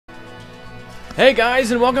Hey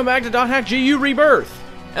guys, and welcome back to .hack.gu Rebirth.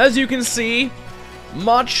 As you can see,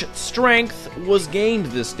 much strength was gained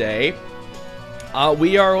this day.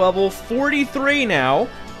 We are level 43 now.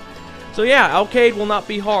 So yeah, Alkaid will not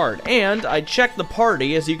be hard. And I checked the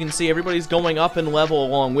party. As you can see, everybody's going up in level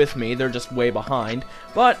along with me. They're just way behind.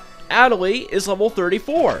 But Adelie is level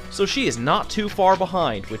 34, so she is not too far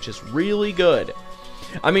behind, which is really good.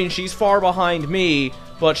 I mean, she's far behind me,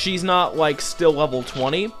 but she's not, like, still level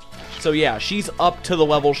 20. So yeah, she's up to the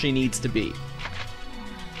level she needs to be.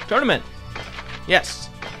 Tournament. Yes,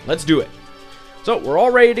 let's do it. So, we're all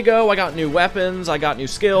ready to go. I got new weapons, I got new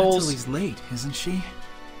skills. Adelie's late, isn't she?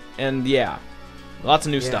 And yeah, lots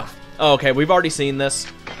of new stuff. Oh, okay, we've already seen this.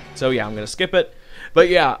 So yeah, I'm gonna skip it. But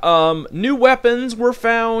yeah, new weapons were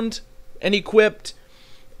found and equipped.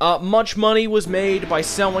 Much money was made by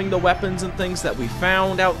selling the weapons and things that we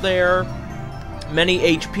found out there.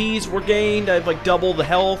 Many HPs were gained. I have like double the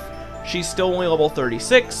health. She's still only level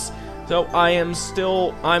 36. So I'm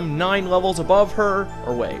 9 levels above her.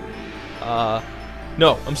 Or wait.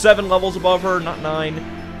 No, I'm 7 levels above her, not 9.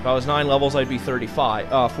 If I was 9 levels, I'd be 45.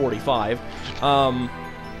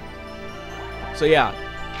 So yeah,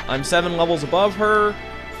 I'm 7 levels above her.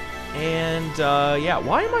 And yeah,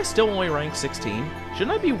 why am I still only ranked 16? Shouldn't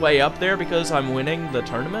I be way up there because I'm winning the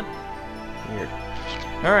tournament? Weird.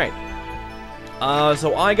 Alright.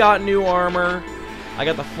 So I got new armor.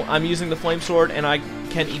 I'm using the flame sword, and I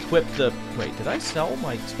can equip the... Wait, did I sell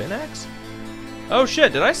my spin axe? Oh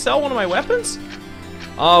shit, did I sell one of my weapons?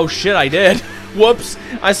 Oh shit, I did. Whoops,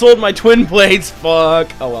 I sold my twin blades. Fuck.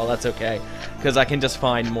 Oh well, that's okay, because I can just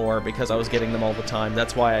find more because I was getting them all the time.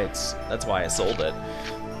 That's why I sold it.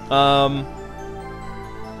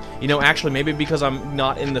 You know, actually, maybe because I'm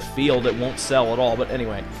not in the field, it won't sell at all. But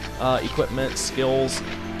anyway, equipment, skills.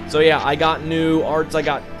 So yeah, I got new arts. I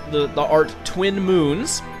got the art Twin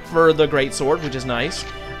Moons for the greatsword, which is nice.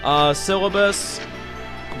 Syllabus.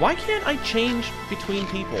 Why can't I change between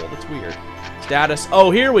people? That's weird. Status.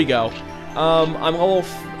 Oh, here we go. I'm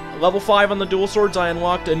level 5 on the dual swords. I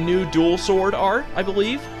unlocked a new dual sword art, I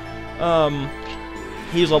believe.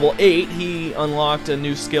 He's level 8. He unlocked a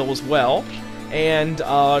new skill as well. And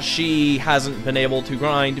she hasn't been able to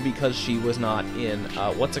grind because she was not in,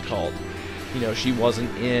 what's it called? You know, she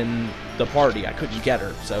wasn't in the party. I couldn't get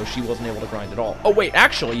her, so she wasn't able to grind at all. Oh, wait,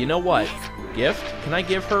 actually, you know what? Gift? Can I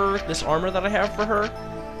give her this armor that I have for her?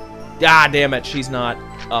 Ah, damn it, she's not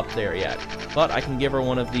up there yet. But I can give her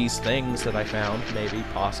one of these things that I found, maybe,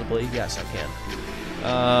 possibly. Yes, I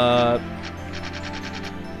can.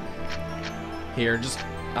 Here, just,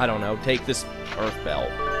 I don't know, take this earth belt.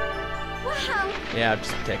 Wow. Yeah,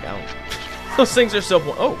 just take out. Those things are so...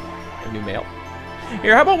 Oh, a new mail.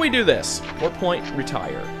 Here, how about we do this? 4 point,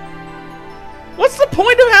 retire. What's the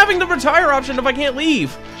point of having the retire option if I can't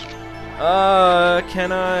leave?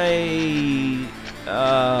 Can I...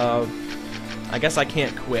 I guess I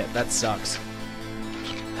can't quit. That sucks.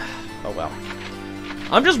 Oh, well.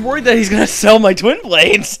 I'm just worried that he's gonna sell my twin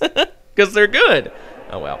blades. Because they're good.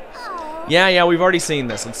 Oh, well. Yeah, we've already seen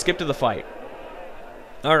this. Let's skip to the fight.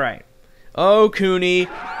 Alright. Oh, Cooney.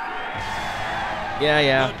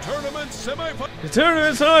 Yeah. The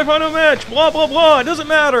tournament semifinal match. Blah, blah, blah. It doesn't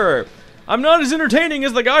matter. I'm not as entertaining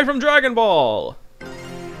as the guy from Dragon Ball.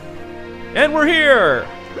 And we're here.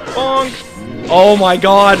 Bonk. Oh my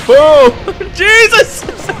god. Oh, Jesus.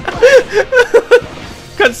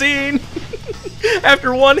 Cutscene.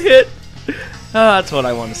 After one hit. That's what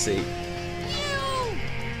I want to see.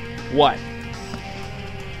 What?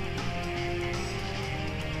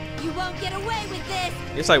 You won't get away with this.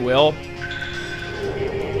 Yes, I will.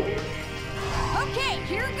 Okay,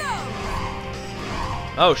 here goes.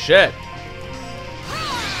 Oh shit.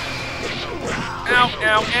 Ow, ow,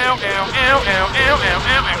 ow, ow, ow, ow, ow, ow,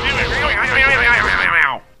 ow,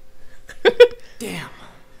 ow. Damn.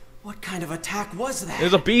 What kind of attack was that?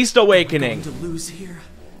 There's a beast awakening. Am I going to lose here?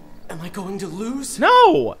 Am I going to lose?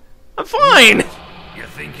 No! I'm fine! You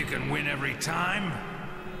think you can win every time?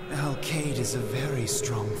 Alkaid is a very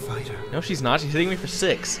strong fighter. No, she's not. She's hitting me for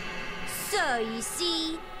 6. So, you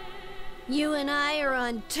see, you and I are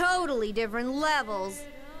on totally different levels.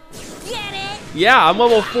 Get it? Yeah, I'm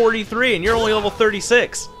level 43 and you're only level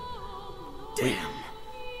 36. Damn.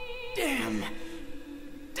 Damn.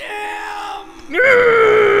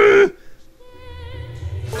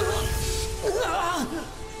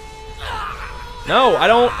 No,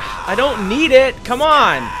 I don't need it. Come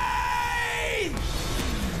on.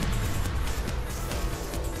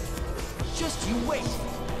 Just you wait.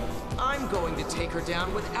 I'm going to take her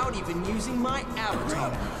down without even using my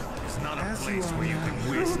avatar. It's not a place where you can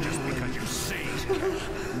win just because you say it.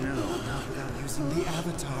 No, not without using using the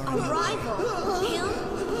Avatar. A rival? Him?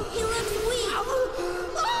 He looks weak.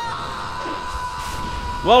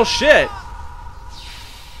 Well, shit.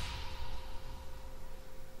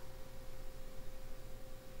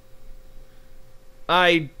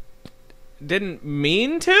 I didn't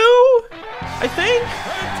mean to, I think?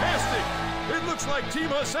 Fantastic! It looks like Team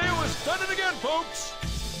Haseo has done it again, folks!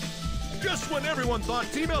 Just when everyone thought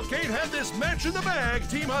Team Alkaid had this match in the bag,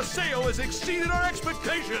 Team Haseo has exceeded our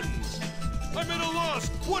expectations! I'm at a loss!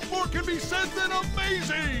 What more can be said than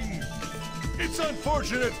amazing? It's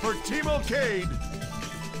unfortunate for Team Alkaid.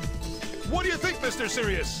 What do you think, Mr.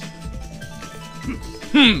 Sirius?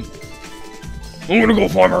 I'm gonna go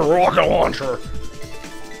find my rocket launcher.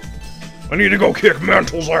 I need to go kick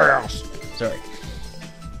Mental's ass. Sorry.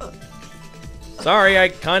 Sorry, I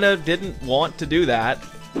kind of didn't want to do that.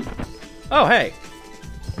 Oh, hey.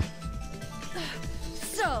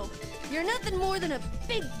 So, you're nothing more than a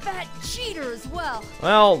big fat cheater as well.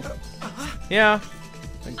 Well, yeah.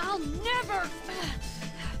 I'll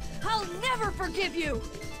never forgive you.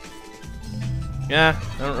 Yeah,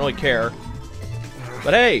 I don't really care.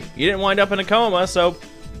 But hey, you didn't wind up in a coma, so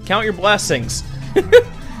count your blessings.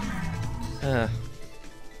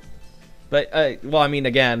 Well, I mean,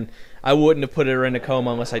 again, I wouldn't have put her in a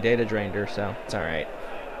coma unless I data drained her, so it's alright.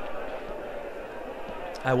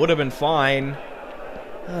 I would have been fine.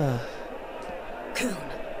 Coon.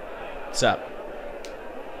 What's up?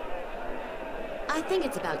 I think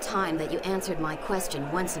it's about time that you answered my question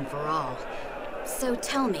once and for all. So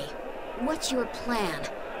tell me, what's your plan?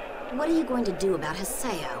 What are you going to do about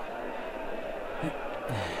Haseo?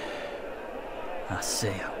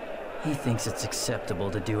 Haseo. He thinks it's acceptable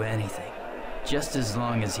to do anything, just as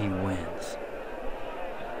long as he wins.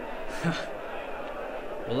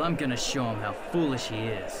 Well, I'm gonna show him how foolish he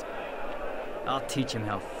is. I'll teach him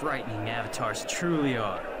how frightening avatars truly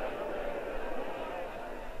are.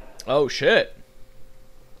 Oh, shit.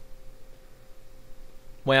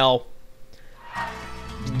 Well,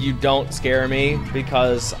 you don't scare me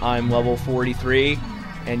because I'm level 43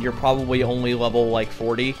 and you're probably only level like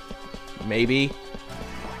 40, maybe.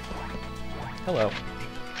 Hello.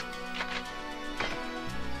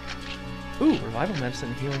 Ooh, revival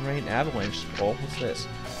medicine, healing rate, and avalanche scroll. What's this?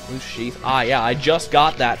 Loose sheath. Ah, yeah, I just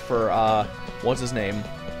got that for what's his name?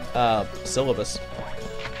 Syllabus.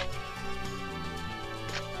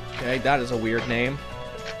 Okay, that is a weird name.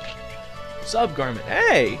 Subgarment.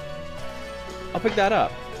 Hey! I'll pick that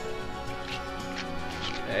up.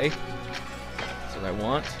 Okay. That's what I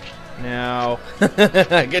want. Now,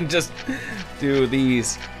 I can just do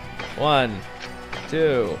these. 1,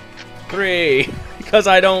 2, 3. Because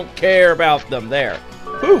I don't care about them. There.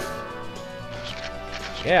 Poof!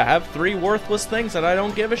 Yeah, I have 3 worthless things that I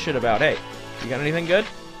don't give a shit about. Hey, you got anything good?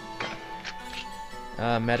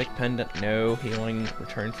 Medic pendant, no. Healing,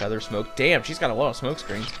 return feather, smoke. Damn, she's got a lot of smoke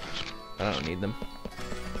screens. I don't need them.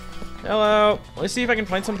 Hello. Let's see if I can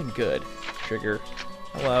find something good. Trigger.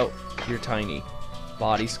 Hello. You're tiny.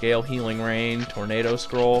 Body scale, healing rain, tornado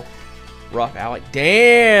scroll, rough ally.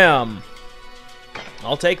 Damn!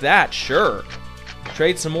 I'll take that, sure.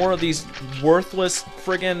 Trade some more of these worthless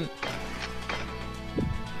friggin'...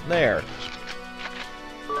 There.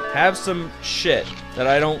 Have some shit that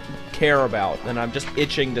I don't care about and I'm just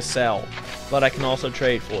itching to sell. But I can also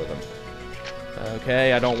trade for them.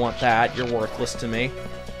 Okay, I don't want that. You're worthless to me.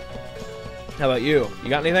 How about you? You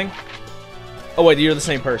got anything? Oh wait, you're the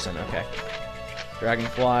same person. Okay.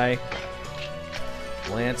 Dragonfly.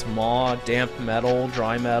 Lance, Maw, damp metal,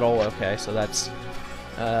 dry metal. Okay, so that's...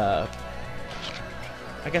 I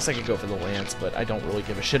guess I could go for the Lance, but I don't really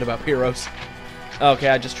give a shit about heroes. Okay,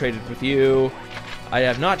 I just traded with you. I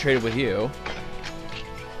have not traded with you.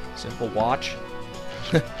 Simple watch.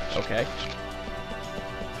 Okay.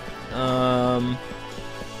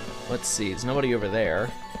 Let's see. There's nobody over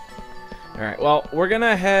there. Alright, well, we're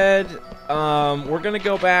gonna head... we're gonna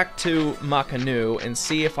go back to Makanu and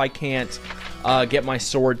see if I can't get my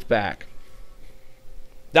swords back.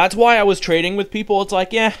 That's why I was trading with people. It's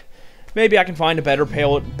like, yeah, maybe I can find a better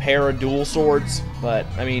pair of dual swords. But,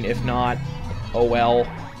 I mean, if not, oh well.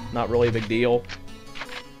 Not really a big deal.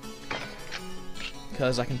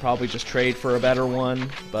 Because I can probably just trade for a better one,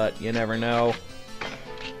 but you never know.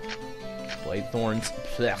 Blade Thorns.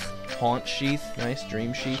 Blech. Haunt Sheath. Nice.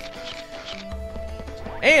 Dream Sheath.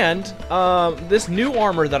 And, this new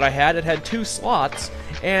armor that I had, it had 2 slots,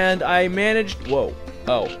 and I managed... Whoa.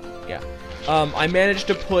 Oh, yeah. I managed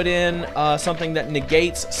to put in something that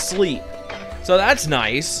negates sleep. So that's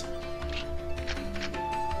nice.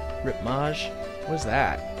 Ripmage? What is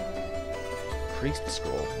that? priest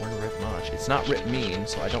scroll. Wouldn't rip much. It's not rip mean,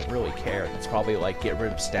 so I don't really care. It's probably like get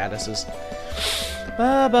rid of statuses.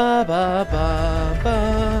 Ba ba ba ba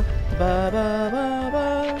ba ba ba ba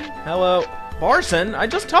ba. Hello, Barson. I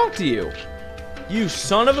just talked to you. You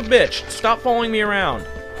son of a bitch! Stop following me around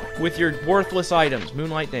with your worthless items.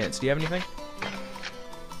 Moonlight Dance. Do you have anything?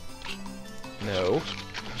 No.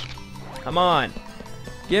 Come on.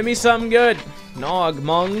 Give me something good.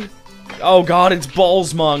 Nogmung. Oh god, it's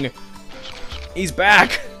Ballsmung. He's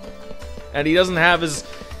back. And he doesn't have his...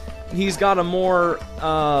 He's got a more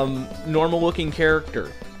normal looking character.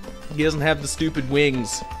 He doesn't have the stupid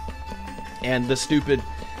wings. And the stupid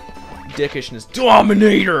dickishness.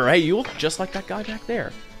 Dominator! Hey, you look just like that guy back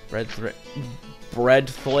there. Bread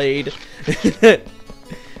flayed.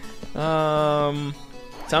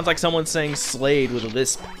 Sounds like someone's saying Slade with a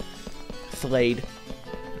lisp. Flayed.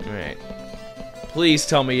 Alright. Please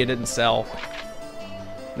tell me you didn't sell.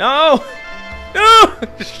 No! No!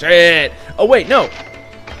 Shit! Oh, wait, no!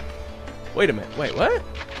 Wait a minute. Wait, what?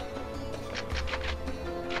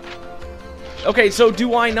 Okay, so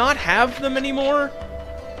do I not have them anymore?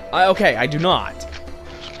 Okay, I do not.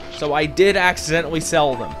 So I did accidentally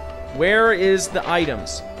sell them. Where is the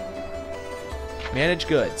items? Manage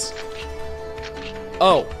goods.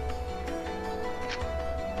 Oh.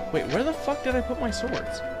 Wait, where the fuck did I put my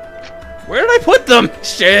swords? Where did I put them?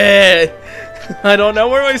 Shit! I don't know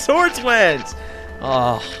where my swords went!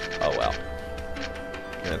 Oh well.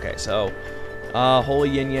 Okay, so,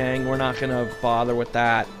 Holy Yin Yang, we're not gonna bother with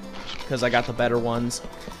that, because I got the better ones.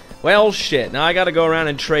 Well, shit, now I gotta go around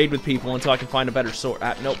and trade with people until I can find a better sword.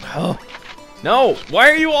 Nope. Oh. No!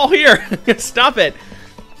 Why are you all here? Stop it!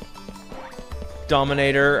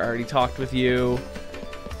 Dominator, I already talked with you.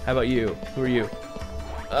 How about you? Who are you?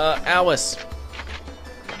 Alice.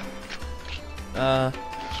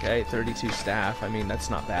 Okay, 32 staff. I mean, that's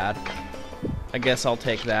not bad. I guess I'll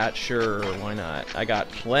take that. Sure, why not? I got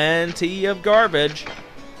plenty of garbage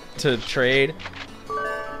to trade.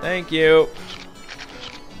 Thank you.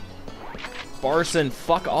 Barson,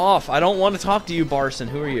 fuck off. I don't want to talk to you, Barson.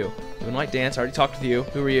 Who are you? Moonlight Dance, I already talked with you.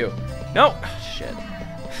 Who are you? No! Shit.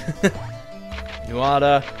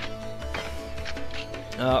 Nuada.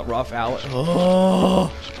 Rough Alex. Oh!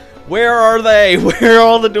 Where are they? Where are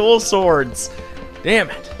all the dual swords? Damn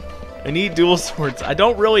it. I need dual swords. I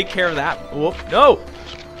don't really care that. Whoop. No!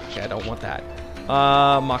 Okay, I don't want that.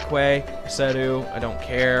 Makwe, Sedu, I don't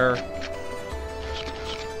care.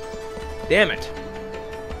 Damn it.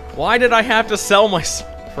 Why did I have to sell my...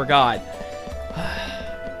 Forgot.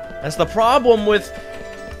 That's the problem with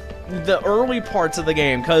the early parts of the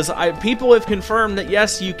game, because people have confirmed that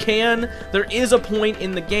yes, you can. There is a point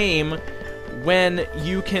in the game when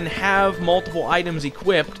you can have multiple items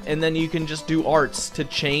equipped, and then you can just do arts to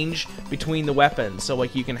change between the weapons. So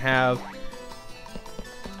like you can have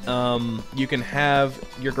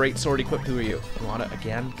your great sword equipped. Who are you? You want it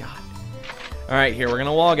again? God. All right, here we're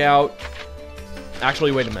gonna log out.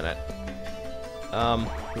 Actually, wait a minute.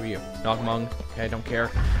 Who are you? Nogmung. Okay, I don't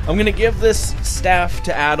care. I'm gonna give this staff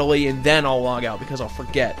to Adelie, and then I'll log out, because I'll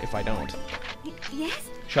forget if I don't. Yes?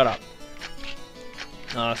 Shut up.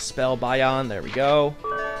 Spell Bayon. There we go.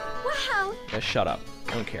 Wow. Just shut up.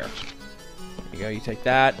 I don't care. There you go. You take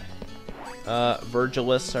that.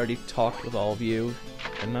 Virgilus. I already talked with all of you,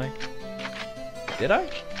 didn't I? Did I?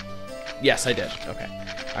 Yes, I did. Okay.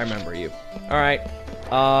 I remember you. Alright.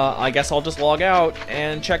 I guess I'll just log out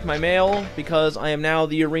and check my mail, because I am now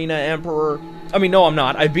the Arena Emperor. I mean, no, I'm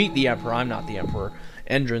not. I beat the Emperor. I'm not the Emperor.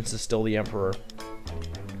 Endrance is still the Emperor.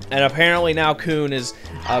 And apparently now Kuhn is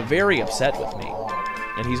very upset with me.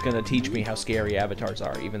 And he's going to teach me how scary avatars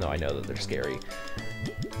are, even though I know that they're scary.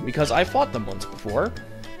 Because I fought them once before.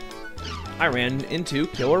 I ran into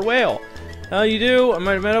Killer Whale. How you do? I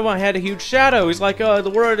might have met him. I had a huge shadow. He's like,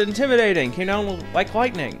 the word intimidating. Came down like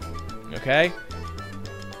lightning. Okay.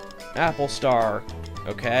 Apple Star.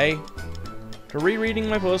 Okay. For rereading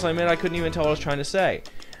my post, I admit I couldn't even tell what I was trying to say.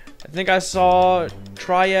 I think I saw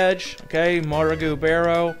Tri-Edge. Okay. Maragu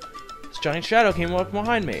Barrow. This giant shadow came up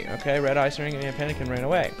behind me. Okay. Red Eye staring at me in panic and ran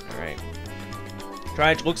away. Alright.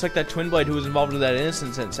 Tri-Edge looks like that twin blade who was involved in that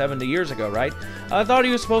incident 70 years ago, right? I thought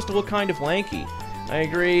he was supposed to look kind of lanky. I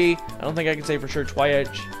agree. I don't think I can say for sure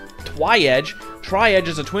Tri-Edge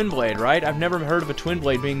is a twin blade, right? I've never heard of a twin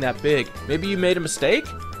blade being that big. Maybe you made a mistake?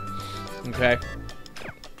 Okay.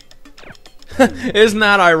 Isn't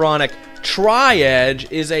that ironic?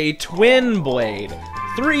 Tri-Edge is a twin blade.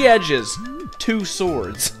 3 edges, 2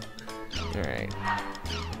 swords. Alright.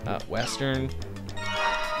 Western.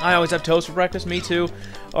 I always have toast for breakfast, me too.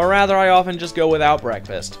 Or rather, I often just go without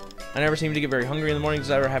breakfast. I never seem to get very hungry in the morning. Does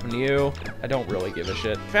that ever happen to you? I don't really give a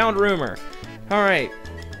shit. Found rumor. Alright.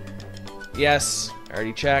 Yes, I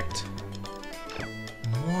already checked.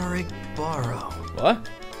 Morig Barrow. What?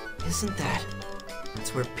 Isn't that?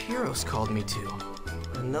 That's where Pyros called me to.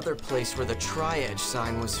 Another place where the Tri-Edge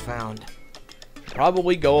sign was found.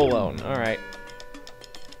 Probably go alone. Alright.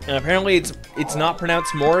 And apparently it's not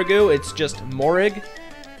pronounced Morigu, it's just Morig.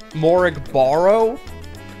 Morig Barrow?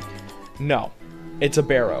 No. It's a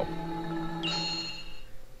barrow.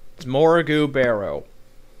 It's Morigu Barrow.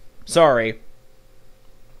 Sorry.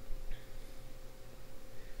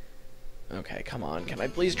 Okay, come on. Can I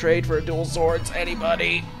please trade for dual swords?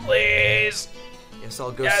 Anybody? Please? Guess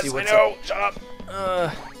I'll go Yes, see what's I know. up. Shut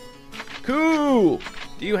up. Koo!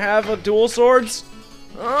 Do you have a dual swords?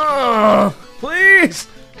 Please!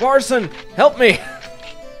 Barson, help me!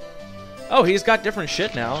 Oh, he's got different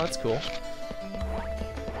shit now. That's cool.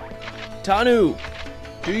 Tanu,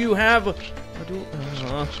 do you have a dual...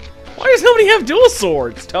 why does nobody have dual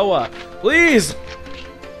swords? Toa, please!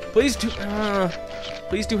 Please do...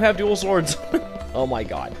 please do have dual swords. Oh my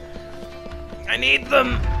god. I need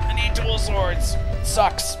them! I need dual swords. It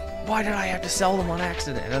sucks. Why did I have to sell them on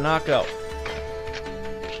accident? Hanako.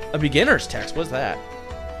 A beginner's text? What's that?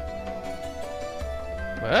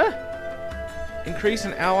 What? Increase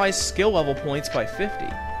an ally's skill level points by 50.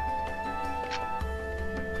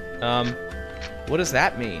 What does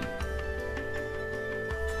that mean?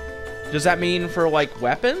 Does that mean for, like,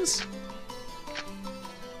 weapons?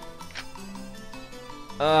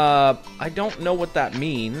 I don't know what that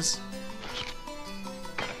means.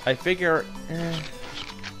 I figure...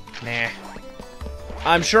 nah.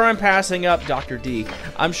 I'm sure I'm passing up Dr. D.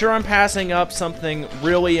 I'm sure I'm passing up something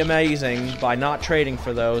really amazing by not trading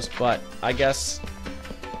for those, but I guess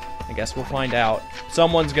we'll find out.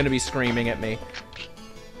 Someone's gonna be screaming at me.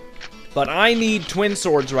 But I need twin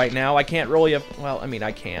swords right now. I can't really have... well, I mean,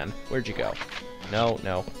 I can. Where'd you go? No,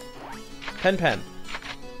 no. Pen.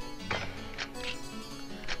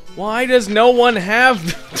 Why does no one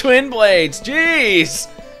have twin blades? Jeez!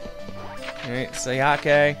 Alright,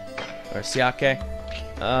 Sayake. Or Siake.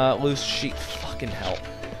 Loose sheet. Fucking hell.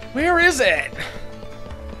 Where is it?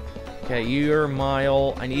 Okay, you're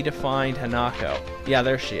Mile. I need to find Hanako. Yeah,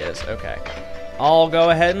 there she is. Okay. I'll go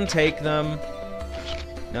ahead and take them.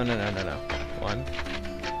 No. One.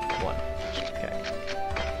 Okay.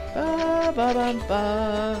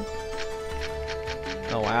 Ba.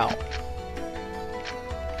 Oh, wow.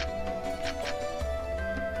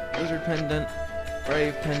 Wizard pendant.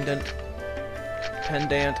 Brave pendant.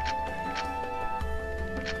 Pendant.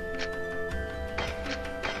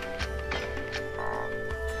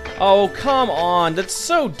 Oh, come on. That's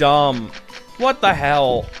so dumb. What the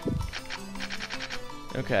hell?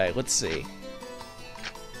 Okay, let's see.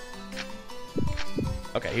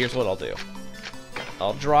 Okay, here's what I'll do.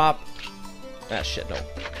 I'll drop... ah, shit, no.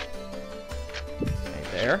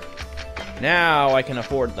 Right there. Now I can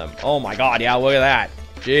afford them. Oh my god, yeah, look at that.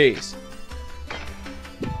 Jeez.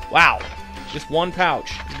 Wow. Just one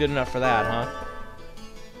pouch is good enough for that, huh?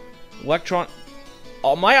 Electron...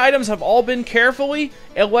 all my items have all been carefully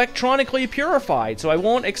electronically purified, so I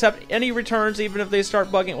won't accept any returns even if they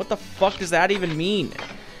start bugging. What the fuck does that even mean?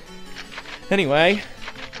 Anyway...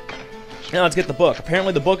 now let's get the book.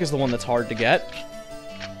 Apparently the book is the one that's hard to get.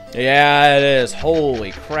 Yeah, it is.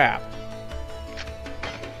 Holy crap.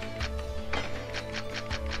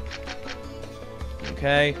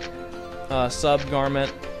 Okay.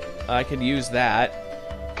 Sub-garment. I could use that.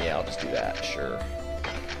 Yeah, I'll just do that. Sure.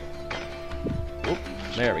 Whoop.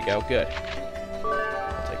 There we go. Good.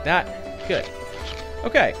 I'll take that. Good.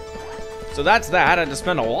 Okay. So that's that. I had to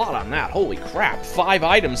spend a lot on that. Holy crap. 5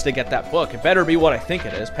 items to get that book. It better be what I think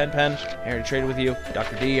it is. Pen. I already traded with you.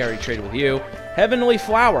 Dr. D, I already traded with you. Heavenly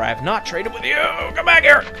Flower. I have not traded with you. Come back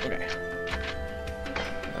here. Okay.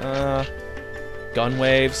 Gun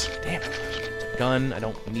waves. Damn it. Gun. I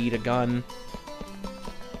don't need a gun.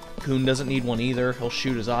 Kun doesn't need one either. He'll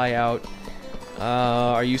shoot his eye out.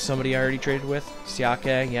 Are you somebody I already traded with?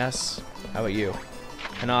 Siake, yes. How about you?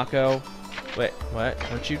 Hanako. Wait, what?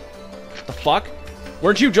 Weren't you... the fuck?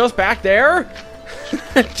 Weren't you just back there?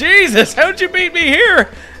 Jesus, how'd you beat me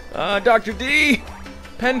here? Dr. D.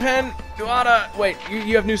 Pen. Nuada. Wait,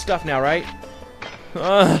 you have new stuff now, right?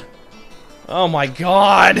 Oh my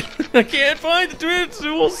god. I can't find the twin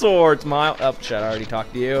dual swords. Oh, shit, I already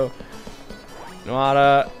talked to you.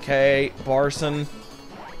 Nuada, K, Barson,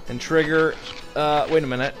 and Trigger. Wait a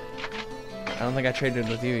minute. I don't think I traded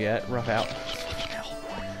with you yet. Rough out.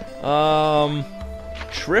 Hell.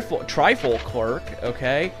 Trifle Clerk,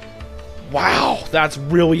 okay. Wow, that's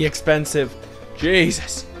really expensive.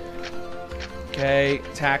 Jesus. Okay,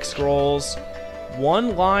 tax scrolls.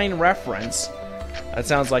 1 line reference. That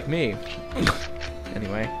sounds like me.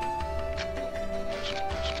 Anyway.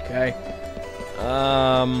 Okay.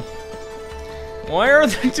 Why are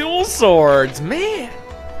the dual swords? Man!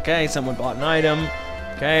 Okay, someone bought an item.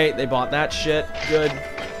 Okay, they bought that shit. Good.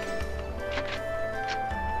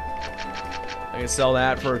 I can sell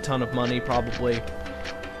that for a ton of money, probably.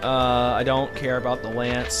 I don't care about the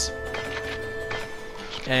lance.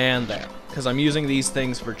 And there. Because I'm using these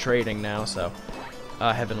things for trading now, so.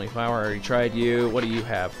 Heavenly Flower, I already tried you. What do you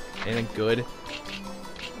have? Anything good?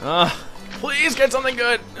 Please get something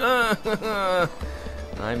good! I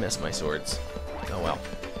miss my swords. Oh well.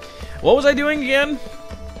 What was I doing again?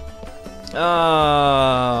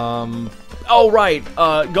 Oh right,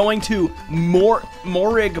 going to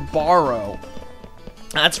Morig Barrow.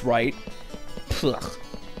 That's right. Ugh.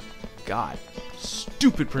 God,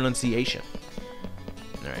 stupid pronunciation.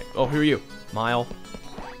 All right. Oh, who are you? Mile.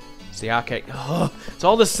 It's the Alkaid. Ugh. It's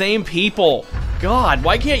all the same people. God,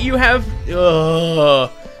 why can't you have?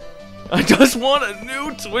 I just want a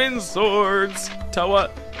new twin swords. Toa,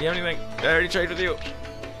 do you have anything? I already traded with you.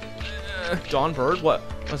 Dawn Bird? What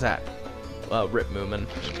was that? Rip Moomin.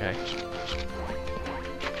 Okay.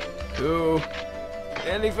 Ooh.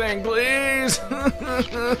 Anything, please.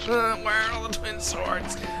 Where are all the twin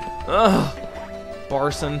swords? Ugh.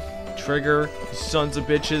 Barson. Trigger. You sons of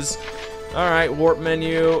bitches. Alright, warp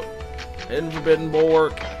menu. Hidden Forbidden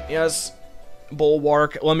Bulwark. Yes.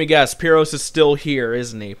 Bulwark. Let me guess. Pyros is still here,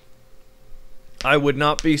 isn't he? I would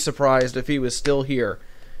not be surprised if he was still here.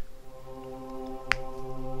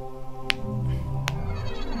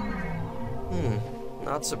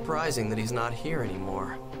 Not surprising that he's not here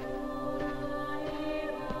anymore.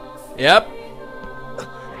 Yep.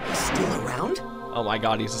 He's still around? Oh my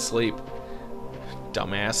god, he's asleep.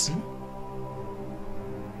 Dumbass.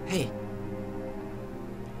 Hey.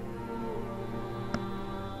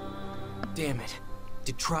 Damn it.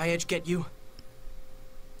 Did Tri-Edge get you?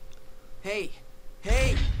 Hey.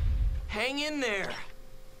 Hey! Hang in there!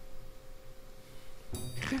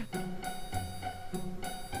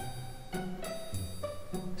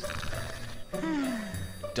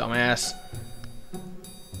 Dumbass.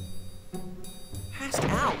 Passed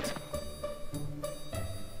out.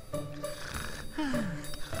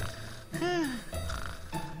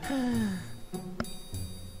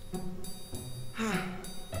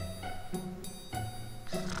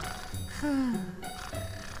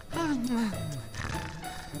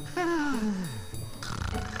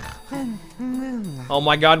 Oh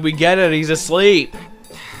my god, we get it. He's asleep.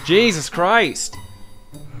 Jesus Christ.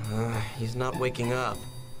 He's not waking up.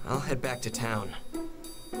 I'll head back to town.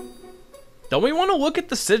 Don't we want to look at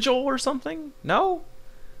the sigil or something? No?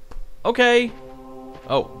 Okay.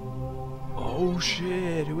 Oh. Oh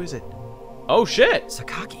shit. Who is it? Oh shit.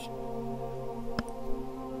 Sakaki.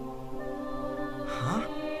 Huh?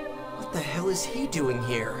 What the hell is he doing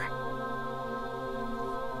here?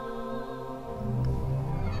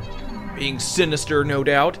 Being sinister, no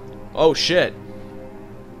doubt. Oh shit.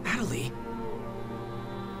 Natalie?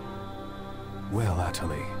 Well,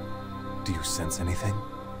 Atali, do you sense anything?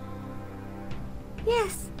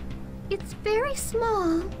 Yes, it's very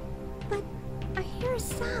small, but I hear a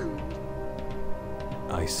sound.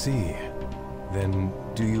 I see. Then,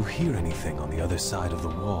 do you hear anything on the other side of the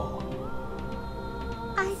wall?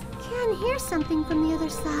 I can hear something from the other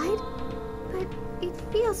side, but it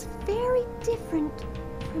feels very different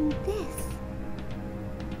from this.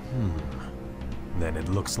 Then it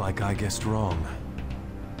looks like I guessed wrong.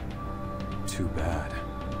 Too bad.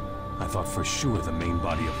 I thought for sure the main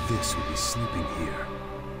body of this would be sleeping here.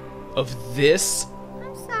 Of this?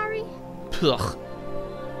 I'm sorry. Ugh.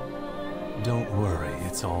 Don't worry,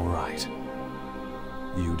 it's all right.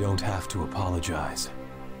 You don't have to apologize.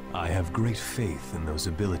 I have great faith in those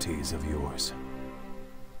abilities of yours.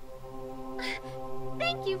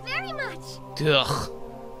 Thank you very much. Ugh.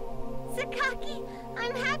 Sakaki,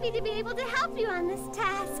 I'm happy to be able to help you on this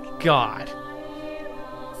task. God.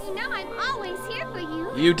 You know I'm always here for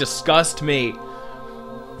you. You disgust me.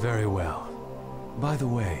 Very well. By the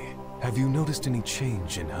way, have you noticed any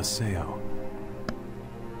change in Haseo?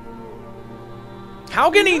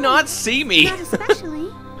 How can he not see me? Not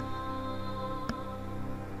especially.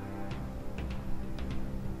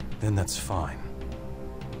 Then that's fine.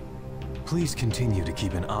 Please continue to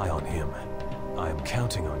keep an eye on him. I am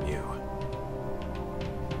counting on you.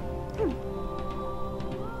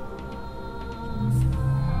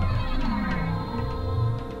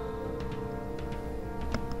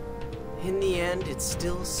 In the end, it's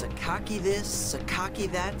still Sakaki this, Sakaki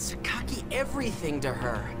that, Sakaki everything to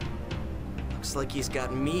her. Looks like he's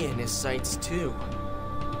got me in his sights too.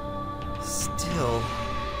 Still,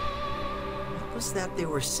 what was that they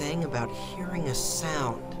were saying about hearing a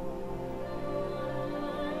sound?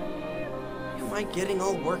 Why am I getting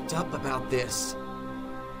all worked up about this?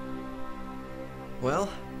 Well,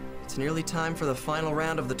 it's nearly time for the final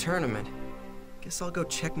round of the tournament. Guess I'll go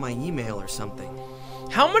check my email or something.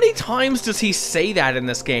 How many times does he say that in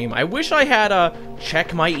this game? I wish I had a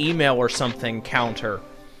check my email or something counter.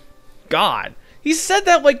 God, he said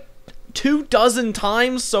that like 24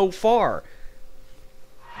 times so far.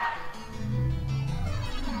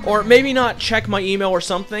 Or maybe not check my email or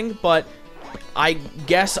something, but I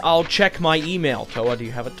guess I'll check my email. Toa, do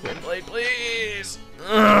you have a twin blade, please?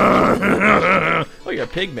 Oh, you're a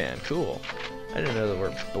pig man. Cool. I didn't know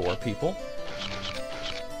there were people.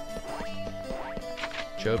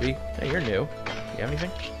 Joby, hey, you're new. You have anything?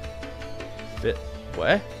 Fit.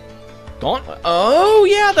 What? Gauntlet. Oh,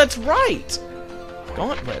 yeah, that's right.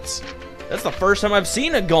 Gauntlets. That's the first time I've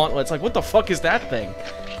seen a gauntlet. It's like, what the fuck is that thing?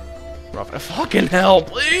 Rough. Fucking hell,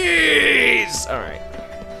 please! Alright.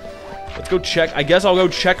 Let's go check. I guess I'll go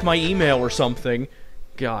check my email or something.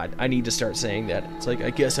 God, I need to start saying that. It's like, I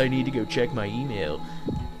guess I need to go check my email.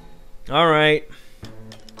 Alright.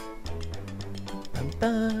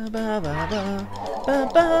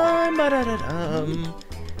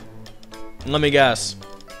 Let me guess.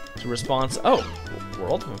 It's a response. Oh,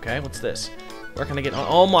 world. Okay, what's this? Where can I get on?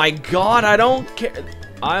 Oh my god, I don't care.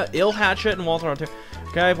 Ill Hatchet and Walter Altair.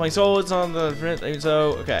 Okay, playing solo. On the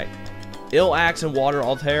so. Okay, Ill Axe and Water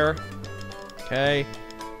Altair. Okay,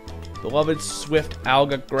 Beloved Swift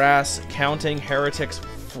Alga Grass. Counting Heretics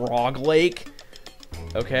Frog Lake.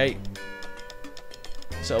 Okay.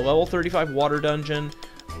 So level 35 water dungeon.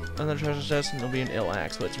 Another treasure chest, and there'll be an Ill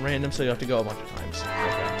Axe, but it's random, so you have to go a bunch of times.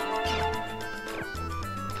 Okay.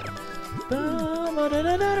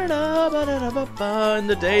 In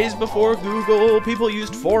the days before Google, people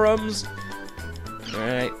used forums.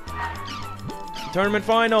 Alright. Tournament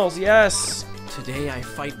finals, yes! Today I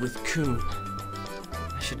fight with Kun.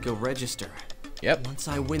 I should go register. Yep. Once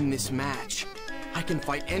I win this match, I can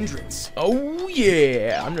fight Endrance. Oh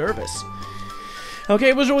yeah, I'm nervous. Okay,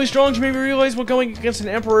 it was really strong to make me realize what going against an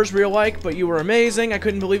emperor is real like, but you were amazing. I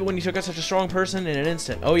couldn't believe it when you took out such a strong person in an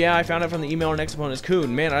instant. Oh yeah, I found out from the email our next opponent is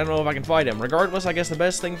Kun. Man, I don't know if I can fight him. Regardless, I guess the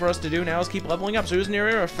best thing for us to do now is keep leveling up, so who's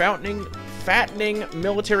near a fattening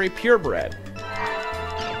military purebred?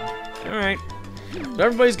 Alright. So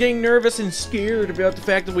everybody's getting nervous and scared about the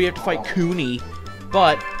fact that we have to fight Cooney.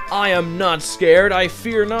 But I am not scared, I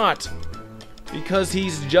fear not. Because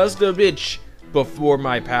he's just a bitch before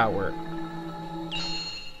my power.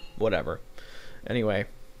 Whatever. Anyway.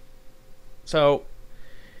 So,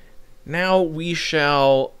 now we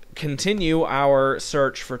shall continue our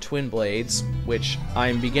search for twin blades, which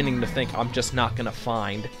I'm beginning to think I'm just not gonna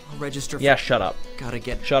find. I'll register. Yeah, shut up. Gotta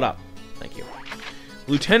get. Shut up. Thank you.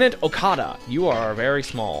 Lieutenant Okada, you are very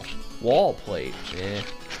small. Wall plate.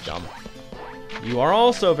 Dumb. You are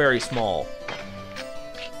also very small.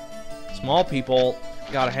 Small people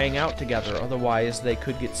gotta hang out together, otherwise they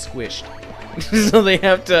could get squished. So they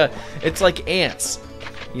have to. It's like ants.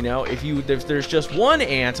 You know, if there's just one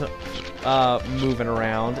ant moving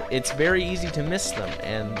around, it's very easy to miss them,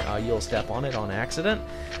 and you'll step on it on accident.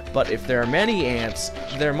 But if there are many ants,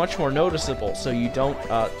 they're much more noticeable, so you don't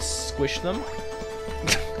squish them.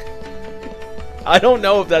 I don't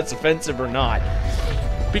know if that's offensive or not,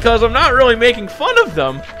 because I'm not really making fun of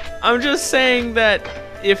them. I'm just saying that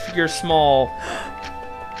if you're small,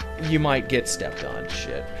 you might get stepped on.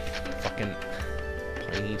 Shit. Fucking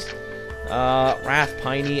Pineys. Wrath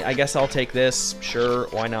Piney. I guess I'll take this. Sure,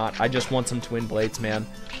 why not? I just want some twin blades, man.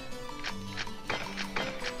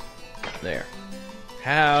 There.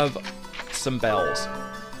 Have some bells.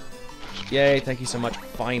 Yay, thank you so much.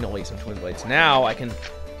 Finally, some twin blades. Now I can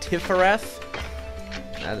Tifereth.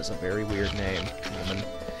 That is a very weird name, woman.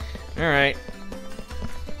 Alright.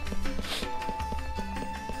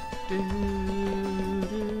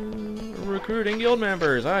 Recruiting guild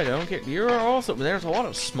members. I don't care. You're also. There's a lot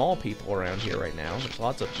of small people around here right now. There's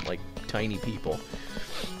lots of, like, tiny people.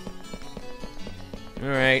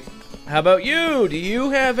 Alright. How about you? Do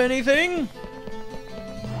you have anything?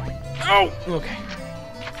 Oh! Okay.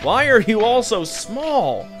 Why are you all so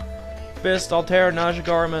small? Fist, Altair, Nausea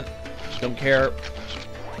Garment. Don't care.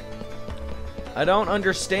 I don't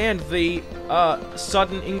understand the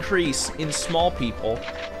sudden increase in small people.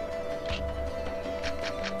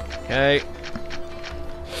 Okay.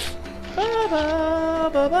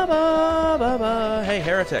 Hey,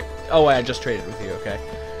 Heretic. Oh, I just traded with you, okay.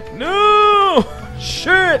 No!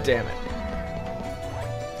 Shit! Damn it.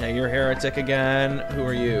 Now you're Heretic again. Who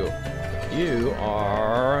are you? You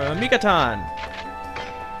are Mikatan.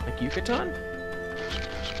 Like Yucatan?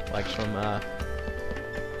 Like from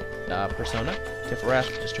Persona.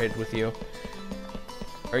 Tifareth, just traded with you.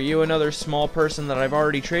 Are you another small person that I've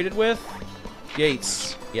already traded with?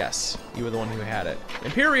 Gates. Yes, you were the one who had it.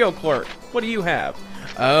 Imperial Clerk, what do you have?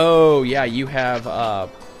 Oh, yeah, you have,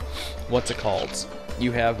 what's it called?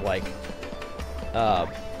 You have, like,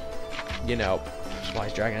 you know,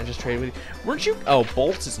 Wise Dragon, I just traded with you. Weren't you? Oh,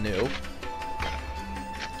 Bolts is new.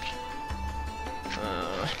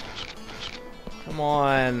 Come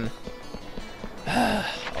on.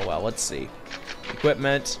 Oh, well, let's see.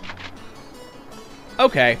 Equipment.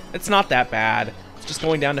 Okay, it's not that bad. It's just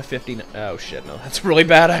going down to 50. Oh, shit, no, that's really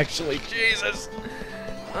bad, actually. Jesus.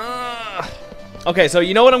 Okay, so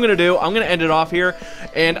you know what I'm going to do? I'm going to end it off here,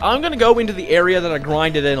 and I'm going to go into the area that I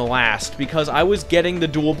grinded in last, because I was getting the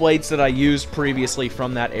dual blades that I used previously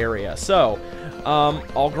from that area. So,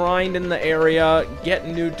 I'll grind in the area, get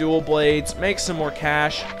new dual blades, make some more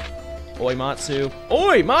cash. Oi, Matsu.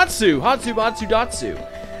 Oi, Matsu! Hatsu, Batsu, Datsu.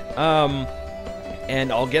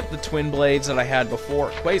 And I'll get the twin blades that I had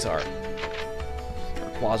before. Quasar. Or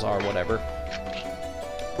Quasar, whatever.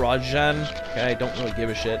 Rajan. Okay, I don't really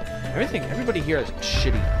give a shit. Everybody here has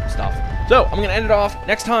shitty stuff. So, I'm gonna end it off.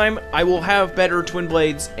 Next time, I will have better twin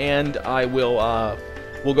blades, and I will,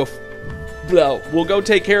 we'll go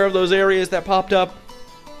take care of those areas that popped up,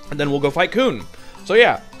 and then we'll go fight Kun. So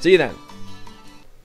yeah, see you then.